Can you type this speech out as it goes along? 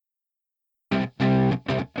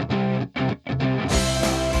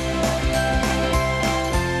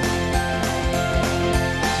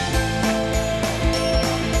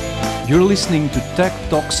You're listening to Tech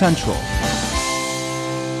Talk Central.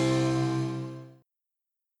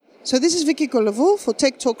 So this is Vicky Colavo for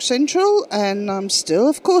Tech Talk Central, and I'm still,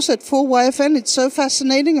 of course, at 4YFN. It's so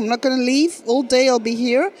fascinating. I'm not going to leave. All day I'll be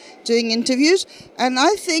here doing interviews. And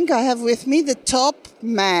I think I have with me the top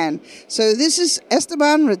man. So this is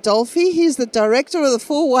Esteban Rodolfi. He's the director of the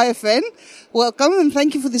 4YFN. Welcome, and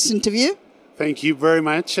thank you for this interview. Thank you very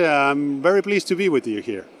much. I'm very pleased to be with you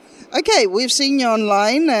here. Okay, we've seen you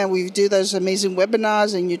online. We do those amazing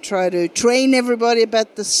webinars, and you try to train everybody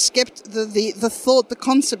about the thought, the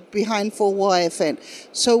concept behind 4YFN.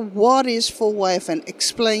 So, what is 4YFN?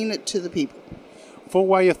 Explain it to the people.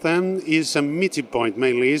 4YFN is a meeting point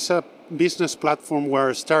mainly. It's a business platform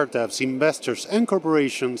where startups, investors, and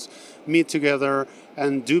corporations meet together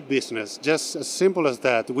and do business. Just as simple as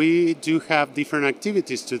that. We do have different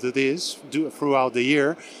activities to do this throughout the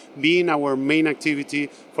year, being our main activity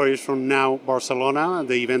 4 years from now, Barcelona,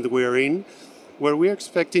 the event we are in, where we're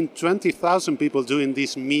expecting 20,000 people doing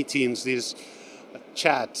these meetings, these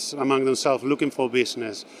chats among themselves, looking for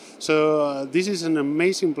business. So this is an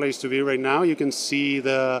amazing place to be right now. You can see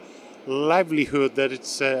the livelihood that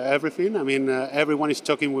it's everything. I mean, everyone is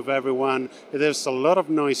talking with everyone. There's a lot of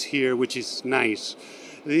noise here, which is nice.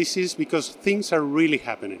 This is because things are really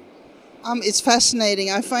happening. It's fascinating.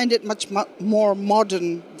 I find it much more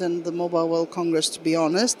modern than the Mobile World Congress, to be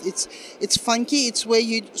honest. It's funky. It's where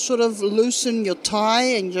you sort of loosen your tie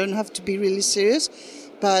and you don't have to be really serious.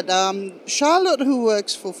 But Charlotte, who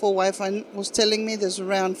works for 4YFN, was telling me there's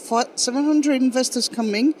around 700 investors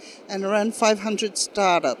coming and around 500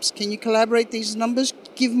 startups. Can you collaborate these numbers?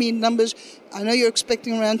 Give me numbers. I know you're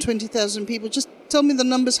expecting around 20,000 people. Just tell me the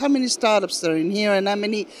numbers, how many startups there are in here and how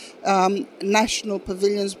many national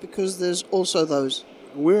pavilions, because there's also those.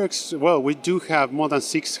 We do have more than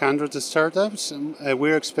 600 startups.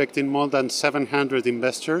 We're expecting more than 700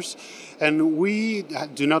 investors. And we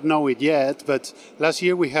do not know it yet, but last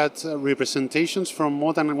year we had representations from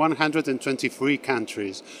more than 123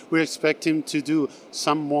 countries. We're expecting to do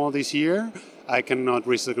some more this year. I cannot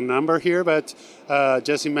risk the number here, but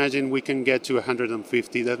just imagine we can get to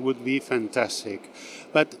 150. That would be fantastic.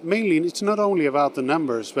 But mainly, it's not only about the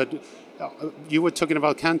numbers, but you were talking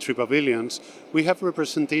about country pavilions. We have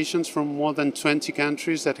representations from more than 20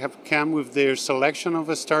 countries that have come with their selection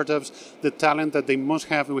of startups, the talent that they must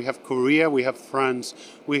have. We have Korea, we have France,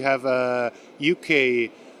 we have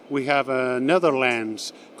UK, we have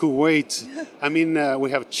Netherlands, Kuwait. I mean,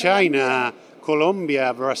 we have China,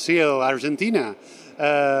 Colombia, Brazil, Argentina.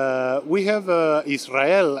 We have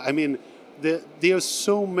Israel. I mean, there are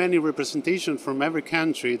so many representations from every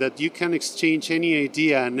country that you can exchange any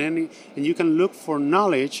idea and you can look for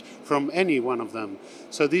knowledge from any one of them.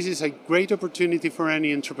 So this is a great opportunity for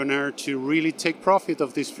any entrepreneur to really take profit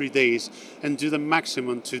of these 3 days and do the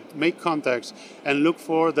maximum to make contacts and look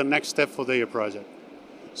for the next step for their project.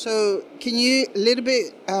 So can you a little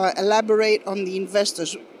bit elaborate on the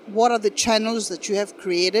investors? What are the channels that you have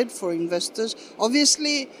created for investors?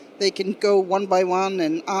 Obviously, they can go one by one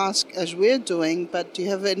and ask as we're doing, but do you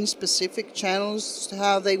have any specific channels to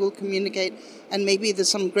how they will communicate? And maybe there's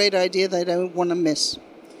some great idea they don't want to miss.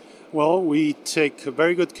 Well, we take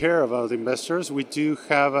very good care of our investors. We do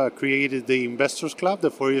have created the Investors Club,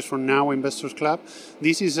 the 4 years from now Investors Club.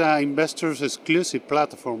 This is an investors exclusive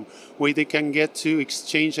platform where they can get to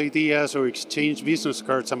exchange ideas or exchange business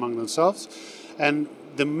cards among themselves. And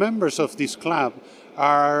the members of this club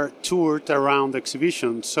are toured around the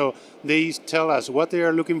exhibition. So they tell us what they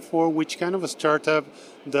are looking for, which kind of a startup,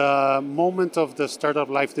 the moment of the startup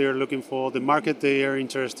life they are looking for, the market they are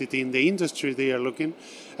interested in, the industry they are looking,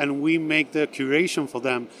 and we make the curation for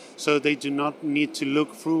them so they do not need to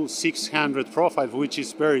look through 600 profiles, which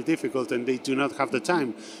is very difficult, and they do not have the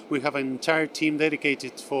time. We have an entire team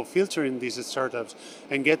dedicated for filtering these startups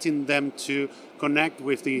and getting them to connect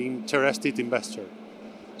with the interested investor.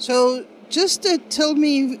 So just tell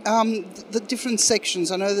me the different sections.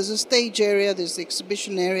 I know there's a stage area, there's the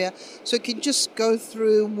exhibition area. So can you just go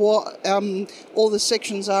through what all the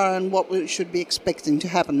sections are and what we should be expecting to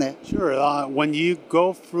happen there? Sure. When you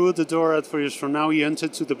go through the door at 4 years from now, you enter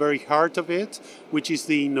to the very heart of it, which is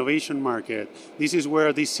the innovation market. This is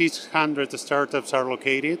where these 600 startups are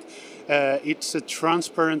located. It's a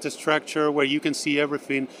transparent structure where you can see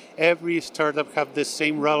everything. Every startup has the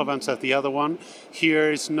same relevance as the other one.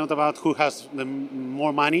 Here it's not about who has the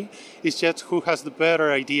more money. It's just who has the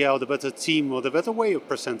better idea or the better team or the better way of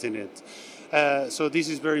presenting it. So this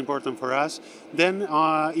is very important for us. Then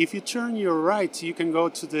if you turn your right, you can go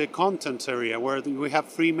to the content area where we have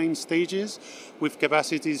 3 main stages with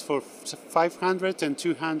capacities for 500 and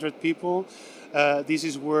 200 people. This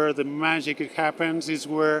is where the magic happens. This is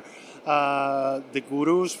where The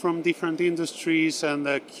gurus from different industries and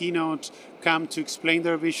the keynotes come to explain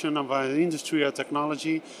their vision of an industry or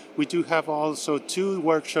technology. We do have also 2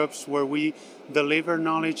 workshops where we deliver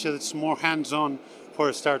knowledge that's more hands-on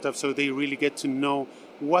for startups, so they really get to know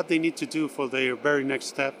what they need to do for their very next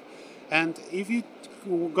step. And if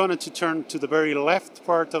you're going to turn to the very left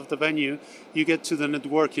part of the venue, you get to the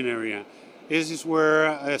networking area. This is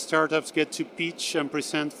where startups get to pitch and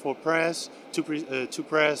present for press,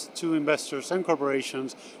 to investors and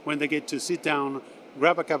corporations when they get to sit down,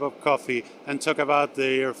 grab a cup of coffee, and talk about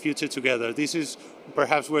their future together. This is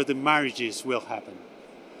perhaps where the marriages will happen.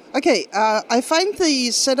 Okay, I find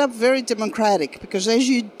the setup very democratic because, as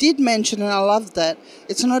you did mention, and I love that,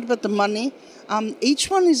 it's not about the money. Each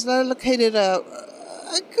one is allocated a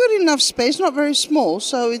good enough space, not very small,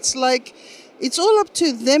 so it's like it's all up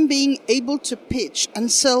to them being able to pitch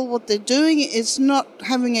and sell what they're doing. It's not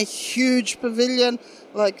having a huge pavilion,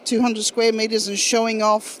 like 200 square meters, and showing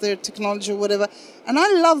off their technology or whatever. And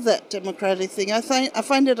I love that democratic thing. I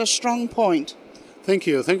find it a strong point. Thank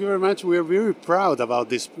you very much. We are very proud about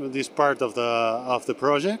this part of the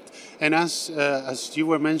project. And as you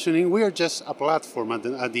were mentioning, we are just a platform at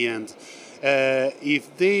the end.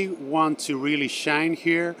 If they want to really shine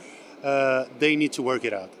here, they need to work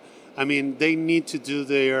it out. I mean, they need to do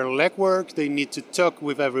their legwork, they need to talk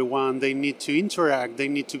with everyone, they need to interact, they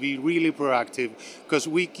need to be really proactive, because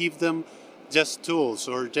we give them just tools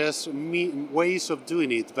or just ways of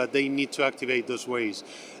doing it, but they need to activate those ways.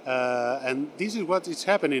 And this is what is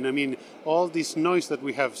happening. I mean, all this noise that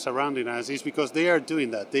we have surrounding us is because they are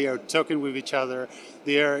doing that. They are talking with each other.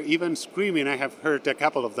 They are even screaming. I have heard a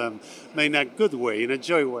couple of them in a good way, in a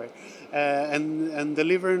joy way. And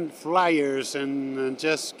delivering flyers and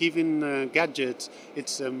just giving gadgets.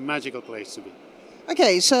 It's a magical place to be.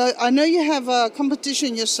 Okay, so I know you have a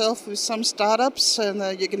competition yourself with some startups, and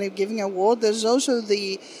you're going to be giving an award. There's also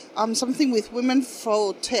the something with Women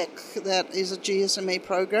for Tech that is a GSMA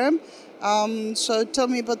program. So tell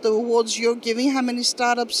me about the awards you're giving. How many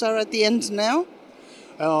startups are at the end now?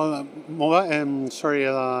 Women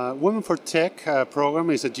for Tech program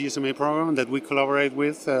is a GSMA program that we collaborate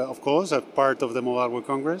with, of course, as part of the Mobile World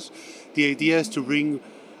Congress. The idea is to bring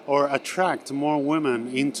or attract more women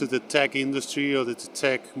into the tech industry or the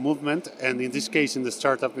tech movement, and in this case in the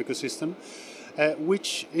startup ecosystem,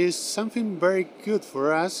 which is something very good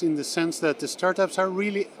for us in the sense that the startups are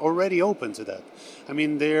really already open to that. I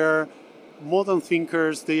mean, they are modern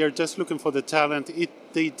thinkers, they are just looking for the talent.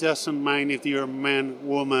 They doesn't mind if you're a man,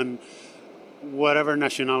 woman, whatever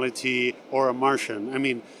nationality, or a Martian. I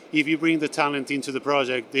mean, if you bring the talent into the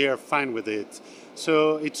project, they are fine with it.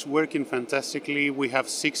 So it's working fantastically. We have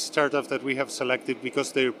 6 startups that we have selected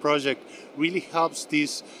because their project really helps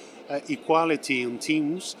this equality in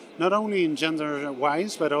teams, not only in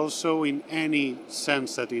gender-wise, but also in any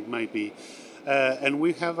sense that it might be. And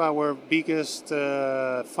we have our biggest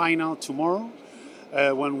final tomorrow,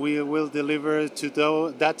 when we will deliver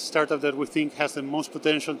to that startup that we think has the most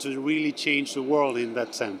potential to really change the world in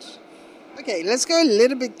that sense. Okay, let's go a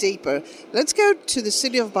little bit deeper. Let's go to the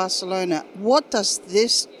city of Barcelona. What does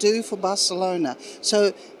this do for Barcelona?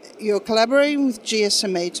 So you're collaborating with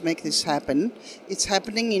GSMA to make this happen. It's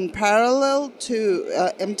happening in parallel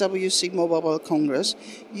to MWC Mobile World Congress.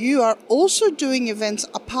 You are also doing events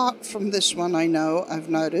apart from this one, I've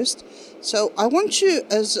noticed. So I want you,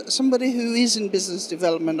 as somebody who is in business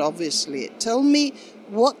development, obviously, tell me,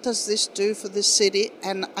 what does this do for the city?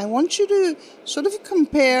 And I want you to sort of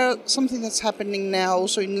compare something that's happening now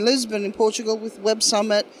also in Lisbon, in Portugal, with Web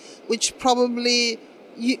Summit, which probably,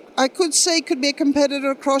 I could say, could be a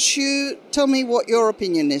competitor across you. Tell me what your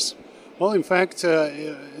opinion is. Well, in fact,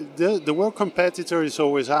 the word competitor is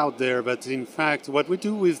always out there, but in fact, what we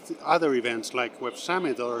do with other events like Web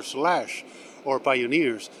Summit or Slash or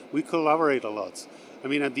Pioneers, we collaborate a lot. I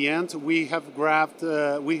mean, at the end, we have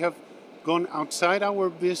gone outside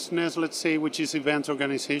our business, let's say, which is event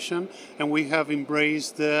organization, and we have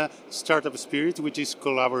embraced the startup spirit, which is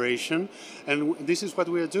collaboration. And this is what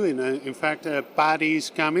we are doing. In fact, Paddy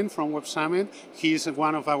is coming from Web Summit. He is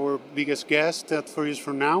one of our biggest guests that 4 years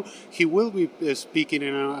from now. He will be speaking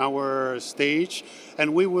in our stage,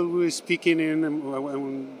 and we will be speaking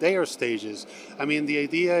in their stages. I mean, the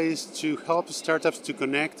idea is to help startups to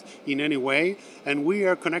connect in any way, and we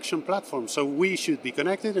are a connection platform, so we should be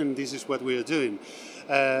connected, and this is what we are doing.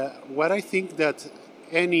 What I think that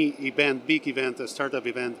any event, big event, a startup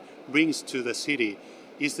event, brings to the city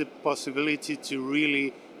is the possibility to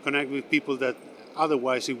really connect with people that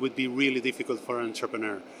otherwise it would be really difficult for an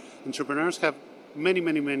entrepreneur. Entrepreneurs have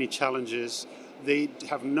many challenges. They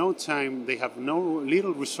have no time, they have no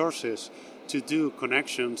little resources to do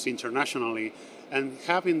connections internationally, and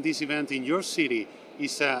having this event in your city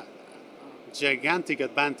is a gigantic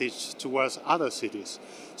advantage towards other cities.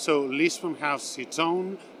 So Lisbon has its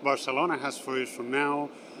own, Barcelona has 4 years from now,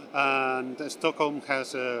 and Stockholm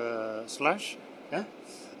has a Slash. Yeah?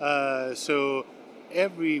 So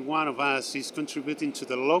every one of us is contributing to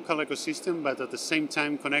the local ecosystem, but at the same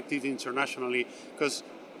time connected internationally, because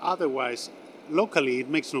otherwise, locally, it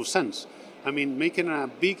makes no sense. I mean, making a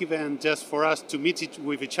big event just for us to meet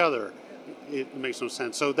with each other, it makes no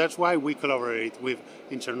sense. So that's why we collaborate with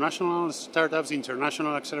international startups,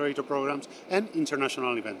 international accelerator programs, and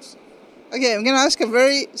international events. Okay, I'm going to ask a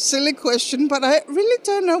very silly question, but I really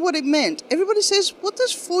don't know what it meant. Everybody says, what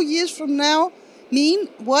does 4 years from now mean?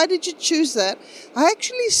 Why did you choose that? I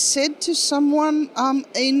actually said to someone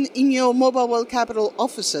in your Mobile World Capital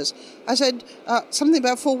offices, I said something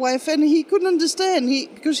about 4YFN. He couldn't understand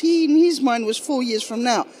because he in his mind was 4 years from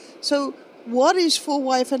now. So what is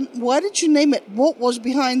 4YFN? Why did you name it? What was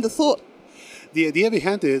behind the thought? The idea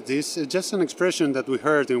behind it is just an expression that we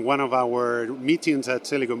heard in one of our meetings at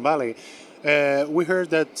Silicon Valley. We heard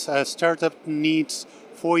that a startup needs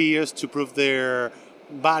 4 years to prove their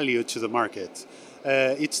value to the market.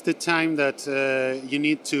 It's the time that you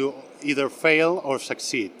need to either fail or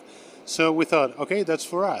succeed. So we thought, okay, that's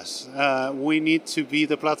for us. We need to be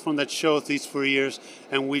the platform that shows these 4 years,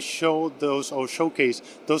 and we show those or showcase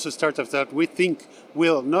those startups that we think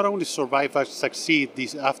will not only survive but succeed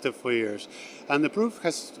these after 4 years. And the proof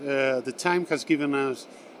has, the time has given us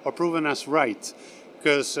or proven us right,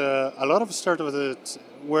 because a lot of startups that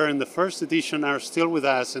were in the first edition are still with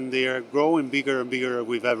us, and they are growing bigger and bigger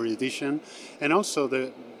with every edition. And also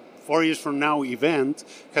the 4 years from now event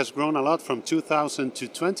has grown a lot from 2,000 to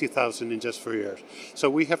 20,000 in just 4 years. So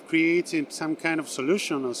we have created some kind of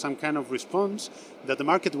solution or some kind of response that the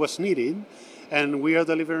market was needing, and we are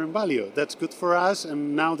delivering value. That's good for us,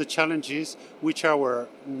 and now the challenge is which are our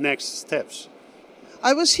next steps.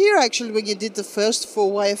 I was here actually when you did the first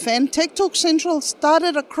 4YFN. Tech Talk Central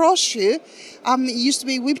started across you. It used to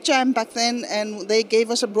be WebJam back then, and they gave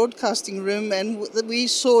us a broadcasting room, and we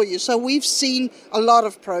saw you. So we've seen a lot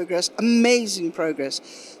of progress, amazing progress.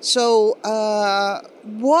 So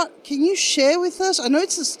what can you share with us? I know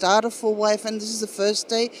it's the start of 4YFN. This is the first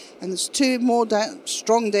day, and there's 2 more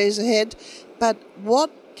strong days ahead. But what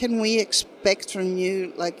can we expect from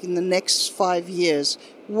you, like in the next 5 years?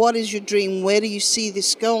 What is your dream? Where do you see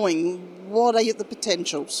this going? What are the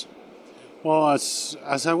potentials? Well, as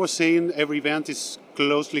I was saying, every event is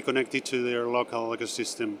closely connected to their local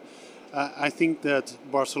ecosystem. I think that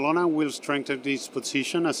Barcelona will strengthen its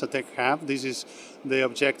position as a tech hub. This is the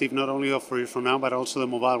objective not only of 4 years from now, but also the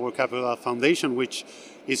Mobile World Capital Foundation, which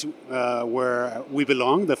is where we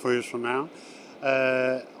belong, the 4 years from now.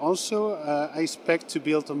 I expect to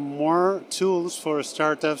build more tools for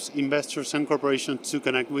startups, investors, and corporations to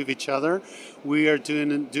connect with each other. We are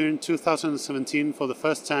during 2017, for the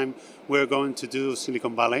first time, we're going to do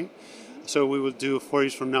Silicon Valley. So we will do 4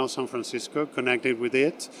 years from now San Francisco, connected with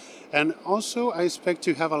it. And also, I expect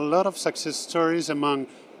to have a lot of success stories among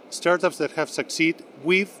startups that have succeeded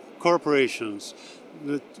with corporations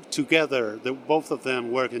together, both of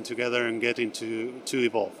them working together and getting to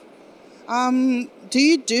evolve. Do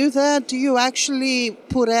you do that? Do you actually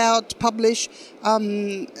publish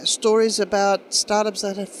stories about startups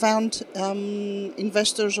that have found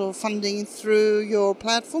investors or funding through your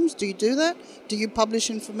platforms? Do you do that? Do you publish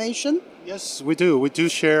information? Yes, we do. We do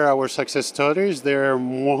share our success stories. There are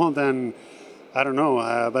more than, I don't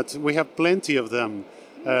know, but we have plenty of them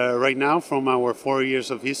right now from our 4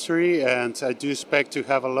 years of history, and I do expect to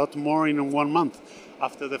have a lot more in 1 month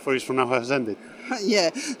after the 4 years from now has ended. Yeah.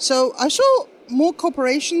 So I saw more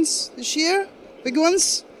corporations this year, big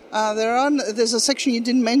ones. There's a section you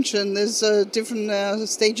didn't mention. There's different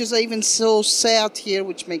stages. I even saw SEAT here,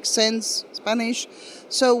 which makes sense, Spanish.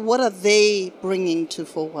 So what are they bringing to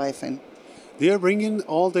 4YFN? They are bringing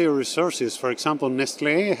all their resources. For example,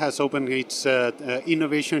 Nestlé has opened its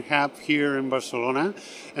innovation hub here in Barcelona,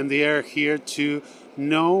 and they are here to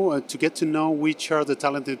get to know which are the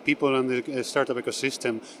talented people in the startup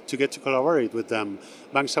ecosystem, to get to collaborate with them.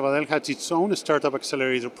 Banc Sabadell has its own startup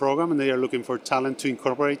accelerator program, and they are looking for talent to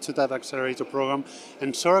incorporate to that accelerator program.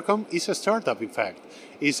 And Soracom is a startup, in fact.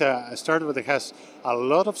 It's a startup that has a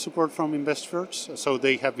lot of support from investors, so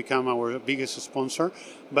they have become our biggest sponsor.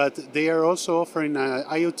 But they are also offering an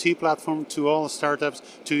IoT platform to all startups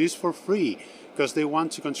to use for free, because they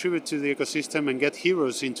want to contribute to the ecosystem and get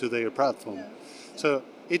heroes into their platform. Yeah. So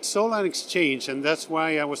it's all an exchange, and that's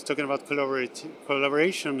why I was talking about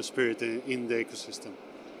collaboration spirit in the ecosystem.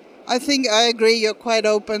 I think I agree. You're quite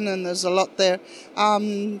open, and there's a lot there.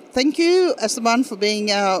 Thank you, Esteban, for being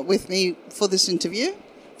with me for this interview.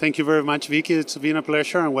 Thank you very much, Vicky. It's been a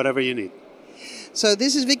pleasure, and whatever you need. So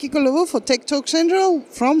this is Vicky Colovo for Tech Talk Central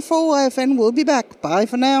from 4YFN. We'll be back. Bye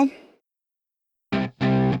for now.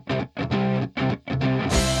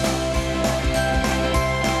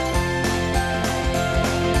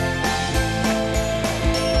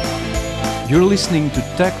 You're listening to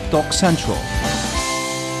Tech Talk Central.